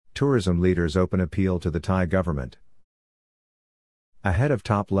Tourism leaders open appeal to the Thai government. Ahead of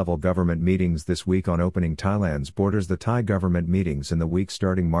top-level government meetings this week on opening Thailand's borders, the Thai government meetings in the week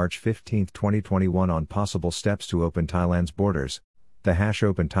starting March 15, 2021 on possible steps to open Thailand's borders, the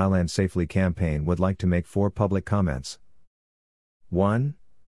 #Open Thailand Safely campaign would like to make 4 public comments. 1.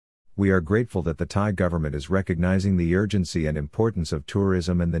 We are grateful that the Thai government is recognizing the urgency and importance of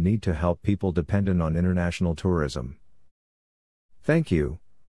tourism and the need to help people dependent on international tourism. Thank you.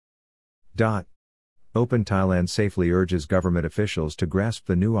 Open Thailand Safely urges government officials to grasp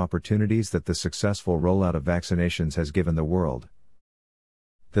the new opportunities that the successful rollout of vaccinations has given the world.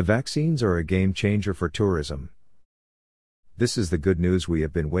 The vaccines are a game changer for tourism. This is the good news we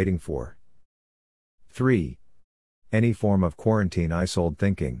have been waiting for. 3. Any form of quarantine is old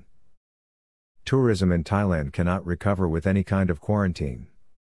thinking. Tourism in Thailand cannot recover with any kind of quarantine.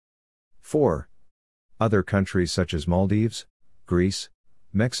 4. Other countries such as Maldives, Greece,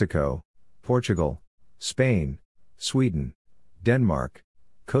 Mexico, Portugal, Spain, Sweden, Denmark,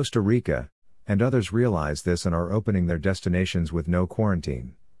 Costa Rica, and others realize this and are opening their destinations with no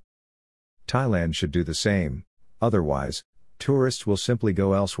quarantine. Thailand should do the same, otherwise, tourists will simply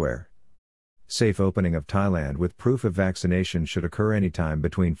go elsewhere. Safe opening of Thailand with proof of vaccination should occur anytime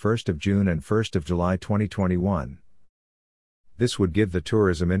between 1st of June and 1st of July 2021. This would give the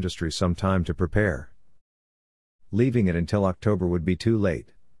tourism industry some time to prepare. Leaving it until October would be too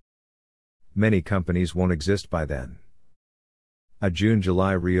late. Many companies won't exist by then. A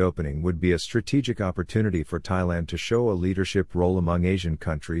June-July reopening would be a strategic opportunity for Thailand to show a leadership role among Asian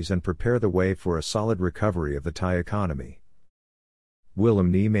countries and prepare the way for a solid recovery of the Thai economy. Willem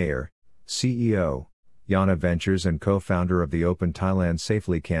Niemeyer, CEO, Yana Ventures and co-founder of the Open Thailand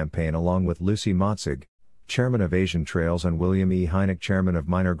Safely campaign, along with Lucy Motzig, chairman of Asian Trails, and William E. Hynek, chairman of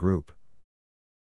Minor Group.